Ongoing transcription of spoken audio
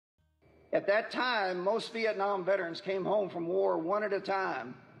At that time, most Vietnam veterans came home from war one at a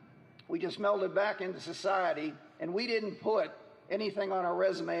time. We just melded back into society, and we didn't put anything on our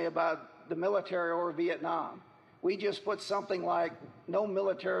resume about the military or Vietnam. We just put something like no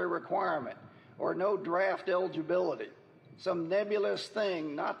military requirement or no draft eligibility, some nebulous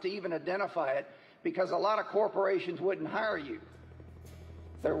thing not to even identify it, because a lot of corporations wouldn't hire you.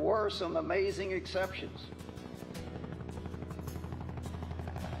 There were some amazing exceptions.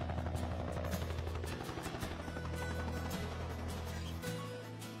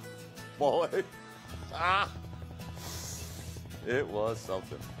 Boy, it was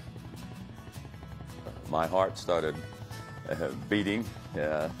something. My heart started beating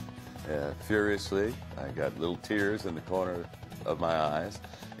furiously. I got little tears in the corner of my eyes.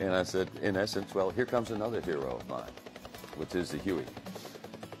 And I said, in essence, well, here comes another hero of mine, which is the Huey.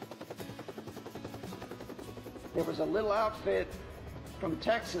 There was a little outfit from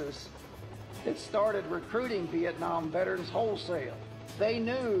Texas that started recruiting Vietnam veterans wholesale. They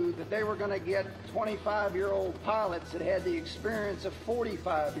knew that they were going to get 25-year-old pilots that had the experience of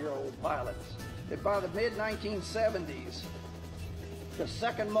 45-year-old pilots. That by the mid-1970s, the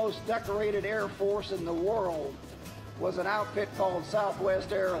second most decorated Air Force in the world was an outfit called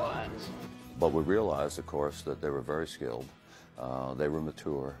Southwest Airlines. But we realized, of course, that they were very skilled. They were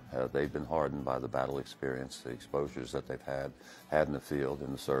mature. They'd been hardened by the battle experience, the exposures that they've had in the field,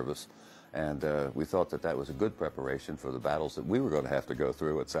 in the service. And we thought that that was a good preparation for the battles that we were going to have to go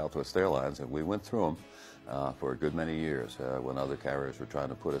through at Southwest Airlines, and we went through them for a good many years when other carriers were trying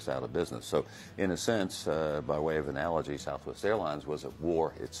to put us out of business. So in a sense, by way of analogy, Southwest Airlines was at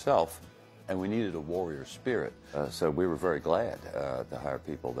war itself, and we needed a warrior spirit. So we were very glad to hire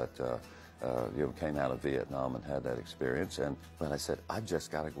people that came out of Vietnam and had that experience. And when I said, I've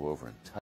just got to go over and touch